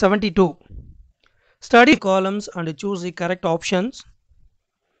 Question number 72. Study columns and choose the correct options.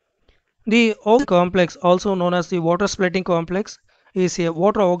 The oxidation complex, also known as the water splitting complex, is a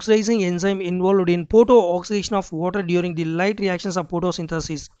water oxidizing enzyme involved in photo-oxidation of water during the light reactions of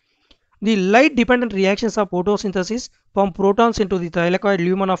photosynthesis. The light-dependent reactions of photosynthesis pump protons into the thylakoid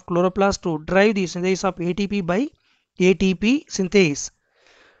lumen of chloroplast to drive the synthesis of ATP by ATP synthase.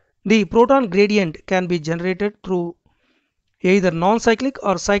 The proton gradient can be generated through either non-cyclic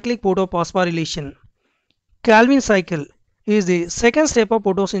or cyclic photophosphorylation. Calvin cycle is the second step of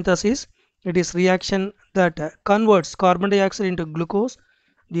photosynthesis. It is reaction that converts carbon dioxide into glucose.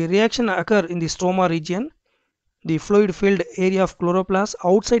 The reaction occurs in the stroma region, the fluid filled area of chloroplast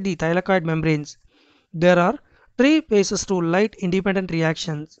outside the thylakoid membranes. There are three phases to light independent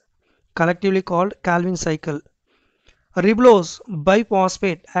reactions, collectively called Calvin cycle. Ribulose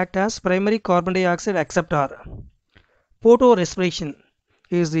biphosphate act as primary carbon dioxide acceptor. Photorespiration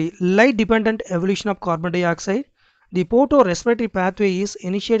is the light dependent evolution of carbon dioxide. The photorespiratory pathway is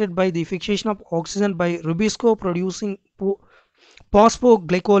initiated by the fixation of oxygen by rubisco producing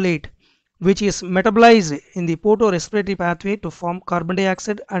phosphoglycolate, which is metabolized in the photorespiratory pathway to form carbon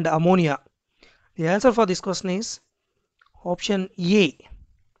dioxide and ammonia. The answer for this question is option A.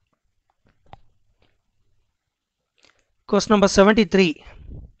 Question number 73.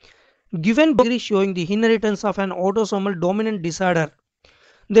 Given degree showing the inheritance of an autosomal dominant disorder,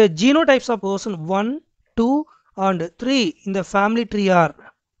 the genotypes of person 1, 2 and 3 in the family tree are: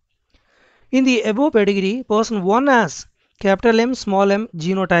 in the above pedigree, person 1 has capital M small m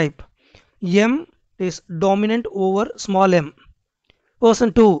genotype. M is dominant over small m.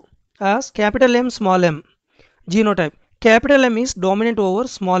 Person 2 has capital M small m genotype. Capital M is dominant over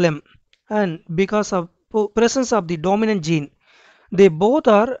small m, and because of presence of the dominant gene, they both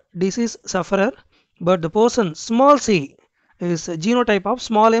are disease sufferer, but the person small c is genotype of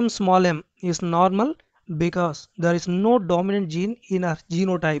small m is normal because there is no dominant gene in our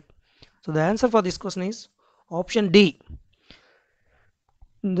genotype. So the answer for this question is option D.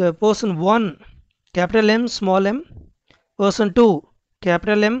 The person 1 capital M small m, person 2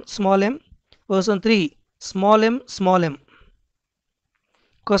 capital M small m, person 3 small m small m.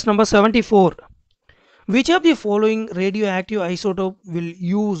 Question number 74. Which of the following radioactive isotope will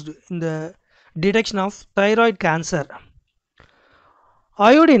used in the detection of thyroid cancer?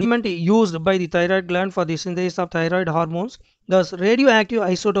 Iodine element used by the thyroid gland for the synthesis of thyroid hormones. Thus, radioactive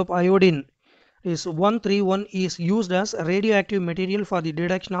isotope iodine is 131 is used as radioactive material for the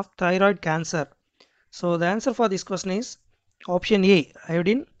detection of thyroid cancer. So the answer for this question is option A,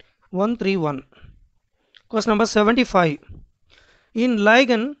 iodine 131. Question number 75. In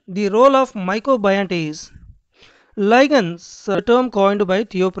ligand, the role of microbiont is: ligands are a term coined by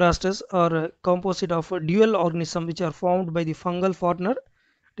Theophrastus, are a composite of dual organisms which are formed by the fungal partner.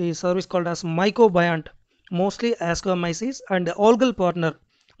 The service called as mycobiont, mostly Ascomyces, and the algal partner,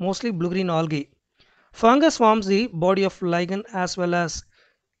 mostly blue-green algae. Fungus forms the body of ligand as well as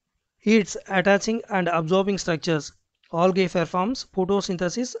Its attaching and absorbing structures. Algae performs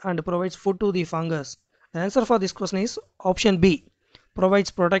photosynthesis and provides food to the fungus. The answer for this question is option B.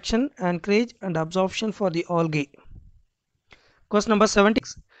 Provides protection, anchorage and absorption for the algae. Question number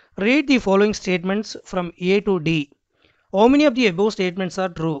 76. Read the following statements from A to D. How many of the above statements are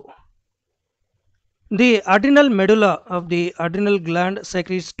true? The adrenal medulla of the adrenal gland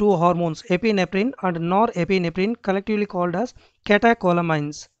secretes two hormones, epinephrine and norepinephrine, collectively called as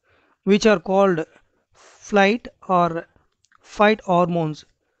catecholamines, which are called flight or fight hormones.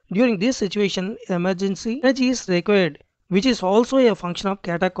 During this situation, emergency energy is required, which is also a function of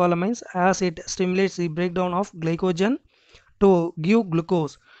catecholamines as it stimulates the breakdown of glycogen to give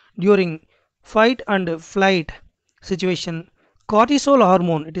glucose. During fight and flight situation, cortisol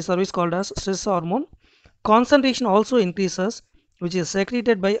hormone, it is always called as stress hormone, concentration also increases, which is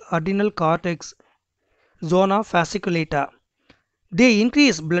secreted by adrenal cortex, zona fasciculata. They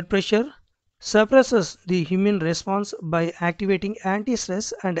increase blood pressure, suppresses the immune response by activating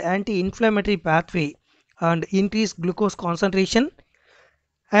anti-stress and anti-inflammatory pathway, and increase glucose concentration.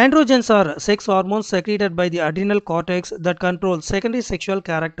 Androgens are sex hormones secreted by the adrenal cortex that control secondary sexual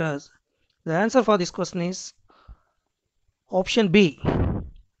characters. The answer for this question is option B.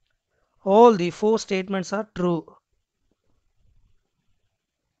 All the four statements are true.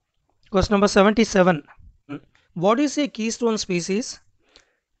 Question number 77. What is a keystone species?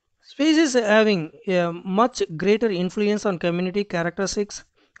 Species having a much greater influence on community characteristics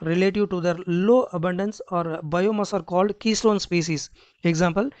relative to their low abundance or biomass are called keystone species.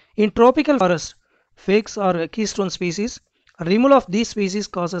 Example, in tropical forest, figs are keystone species. Removal of these species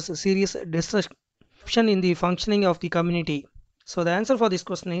causes serious disruption in the functioning of the community. So the answer for this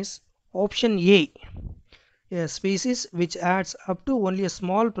question is option A. A species which adds up to only a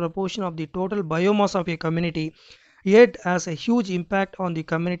small proportion of the total biomass of a community yet has a huge impact on the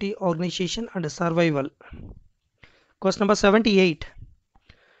community organization and survival. Question number 78.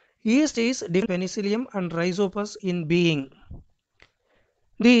 Yeast is different penicillium and rhizopus in being.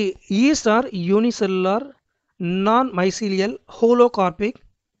 The yeast are unicellular, non-mycelial, holocarpic,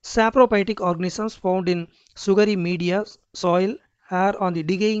 saprophytic organisms found in sugary media, soil, air, on the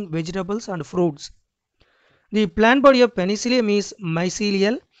decaying vegetables and fruits. The plant body of penicillium is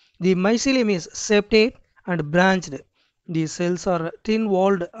mycelial. The mycelium is septate and branched. The cells are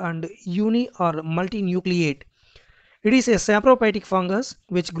thin-walled and uni or multinucleate. It is a saprophytic fungus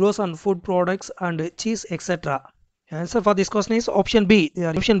which grows on food products and cheese, etc. Answer for this question is option B.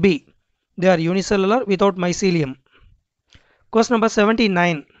 They are unicellular without mycelium. Question number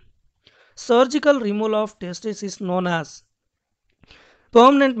 79. Surgical removal of testes is known as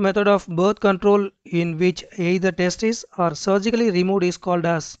permanent method of birth control in which either testes are surgically removed is called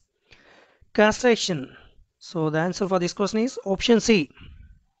as castration. So the answer for this question is option C,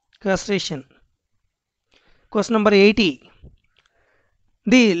 castration. Question number 80.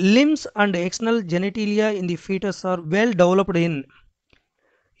 The limbs and external genitalia in the fetus are well developed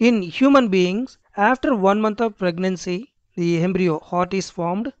in human beings. After 1 month of pregnancy, the embryo heart is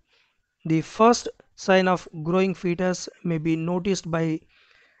formed. The first sign of growing fetus may be noticed by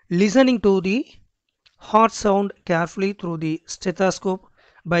listening to the heart sound carefully through the stethoscope.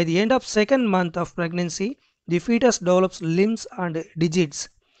 By the end of 2nd month of pregnancy, the fetus develops limbs and digits.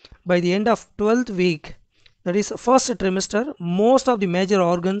 By the end of 12th week, that is first trimester, most of the major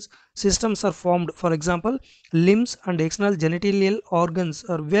organs systems are formed. For example, limbs and external genitalial organs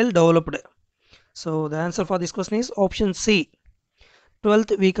are well developed. So the answer for this question is option C.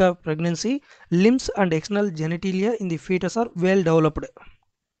 12th week of pregnancy, limbs and external genitalia in the fetus are well developed.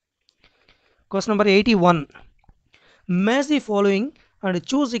 Question number 81. Match the following and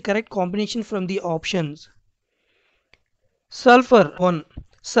choose the correct combination from the options. Sulfur 1.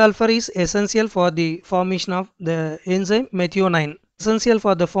 Sulfur is essential for the formation of the enzyme methionine, essential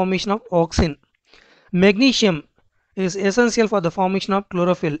for the formation of auxin. Magnesium is essential for the formation of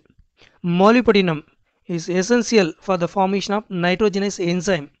chlorophyll. Molybdenum is essential for the formation of nitrogenase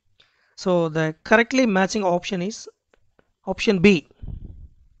enzyme. So the correctly matching option is option B.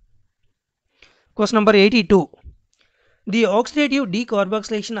 Question number 82. The oxidative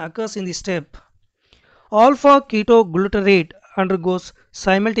decarboxylation occurs in the step alpha ketoglutarate undergoes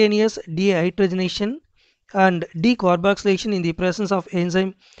simultaneous dehydrogenation and decarboxylation in the presence of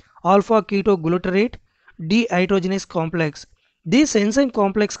enzyme alpha ketoglutarate dehydrogenase complex. This enzyme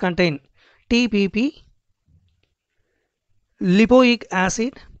complex contain TPP, lipoic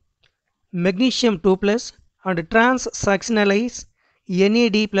acid, magnesium 2 plus and trans-succinylase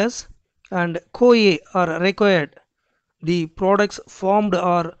NAD plus and CoA are required. The products formed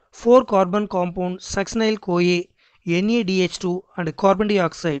are 4 carbon compound succinyl CoA, NaDH2 and carbon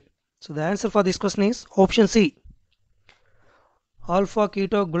dioxide. So the answer for this question is option C. Alpha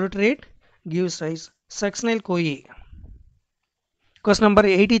ketoglutarate gives rise succinyl-CoA. Question number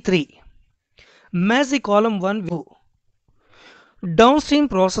 83. Match the column 1 with 2. Downstream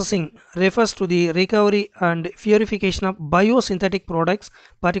processing refers to the recovery and purification of biosynthetic products,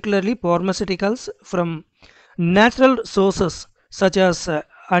 particularly pharmaceuticals, from natural sources such as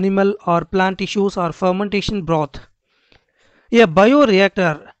animal or plant tissues or fermentation broth. A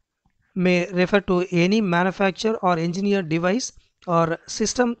bioreactor may refer to any manufactured or engineered device or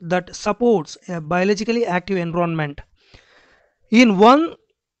system that supports a biologically active environment. In one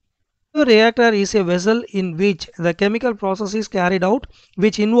reactor is a vessel in which the chemical process is carried out,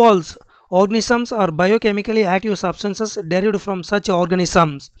 which involves organisms or biochemically active substances derived from such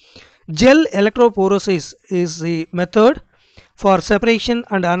organisms. Gel electrophoresis is the method for separation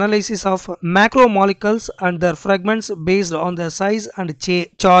and analysis of macromolecules and their fragments based on their size and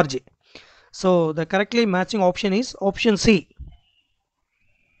charge. So the correctly matching option is option C.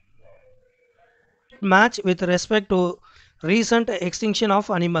 Match with respect to recent extinction of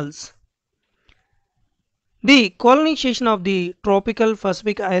animals. The colonization of the tropical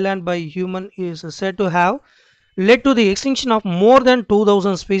Pacific island by human is said to have led to the extinction of more than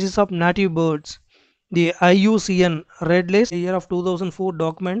 2000 species of native birds. The IUCN Red List, the year of 2004,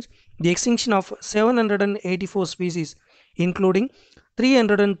 documents the extinction of 784 species, including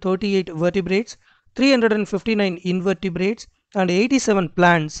 338 vertebrates, 359 invertebrates, and 87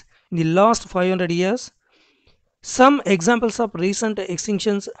 plants in the last 500 years. Some examples of recent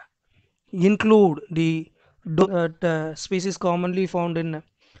extinctions include the species commonly found in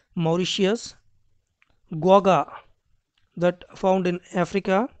Mauritius, guaga that found in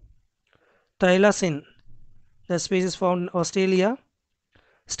Africa, thylacine, the species found in Australia,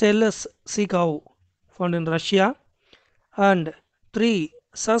 Stelis sea cow found in Russia, and 3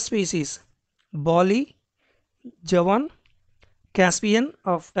 subspecies Bali, Javan, Caspian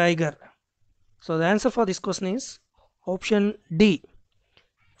of tiger. So the answer for this question is option D.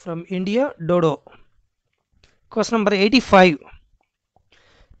 From India, dodo. Question number 85.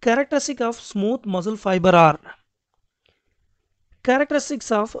 Characteristic of smooth muscle fiber are.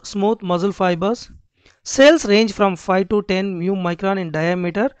 Characteristics of smooth muscle fibers. Cells range from 5 to 10 mu micron in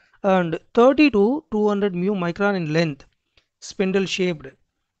diameter and 30 to 200 mu micron in length. Spindle shaped.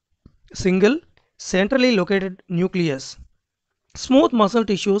 Single, centrally located nucleus. Smooth muscle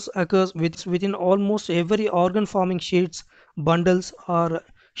tissues occurs within almost every organ forming sheets, bundles or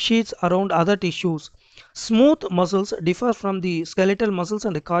sheets around other tissues. Smooth muscles differ from the skeletal muscles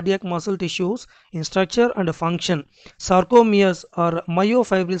and cardiac muscle tissues in structure and function. Sarcomeres or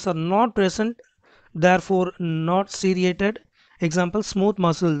myofibrils are not present, therefore not seriated. Example, smooth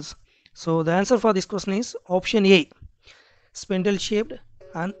muscles. So the answer for this question is option A. Spindle shaped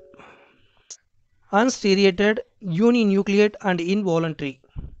and unseriated, uninucleate and involuntary.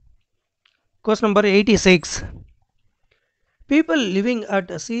 Question number 86. People living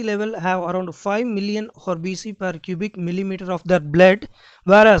at sea level have around 5 million RBC per cubic millimeter of their blood,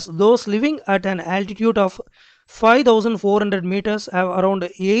 whereas those living at an altitude of 5,400 meters have around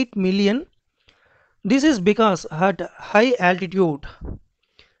 8 million. This is because at high altitude,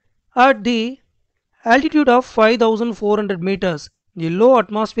 at the altitude of 5,400 meters, the low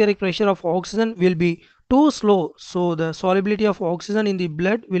atmospheric pressure of oxygen will be too slow, so the solubility of oxygen in the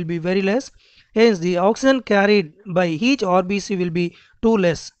blood will be very less. Hence, the oxygen carried by each RBC will be too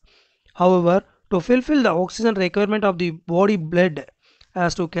less. However, to fulfill the oxygen requirement of the body, blood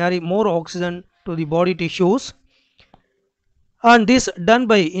has to carry more oxygen to the body tissues, and this done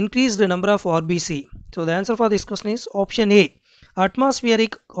by increased number of RBC. So the answer for this question is option A.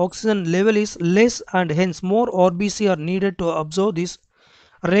 Atmospheric oxygen level is less and hence more RBC are needed to absorb this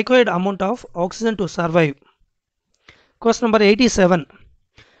required amount of oxygen to survive. Question number 87.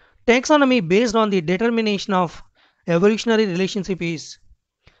 Taxonomy based on the determination of evolutionary relationship is.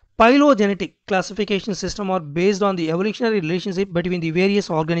 Phylogenetic classification system are based on the evolutionary relationship between the various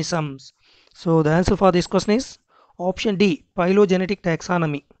organisms. So the answer for this question is option D. Phylogenetic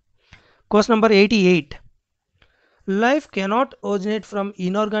taxonomy. Question number 88. Life cannot originate from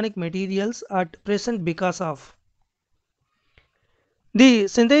inorganic materials at present because of. The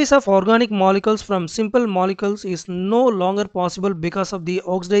synthesis of organic molecules from simple molecules is no longer possible because of the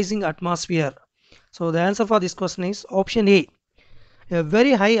oxidizing atmosphere. So the answer for this question is option A. A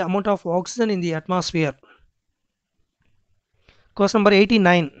very high amount of oxygen in the atmosphere. Question number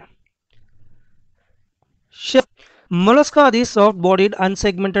 89. Shell. Mollusca are these soft-bodied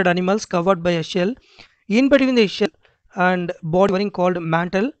unsegmented animals covered by a shell. In between the shell and body covering called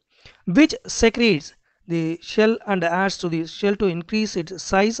mantle, which secretes the shell and adds to the shell to increase its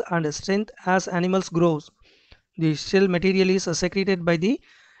size and strength as animals grows. The shell material is secreted by the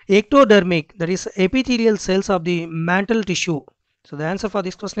ectodermic, that is epithelial cells of the mantle tissue. So the answer for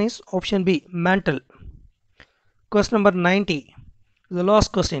this question is option B, mantle. Question number 90, the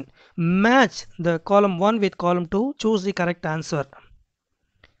last question. Match the column 1 with column 2. Choose the correct answer.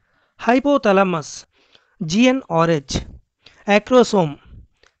 Hypothalamus, GnRH, acrosome,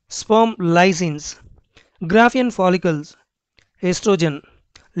 sperm lysins, Graafian follicles, estrogen,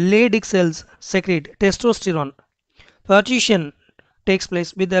 Leydig cells secrete testosterone. Partition takes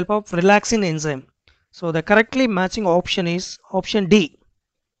place with the help of relaxin enzyme. So the correctly matching option is option D.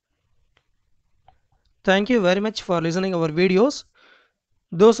 Thank you very much for listening our videos.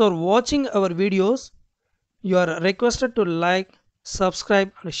 Those who are watching our videos, you are requested to like,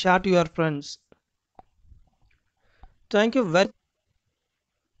 subscribe and share to your friends. Thank you very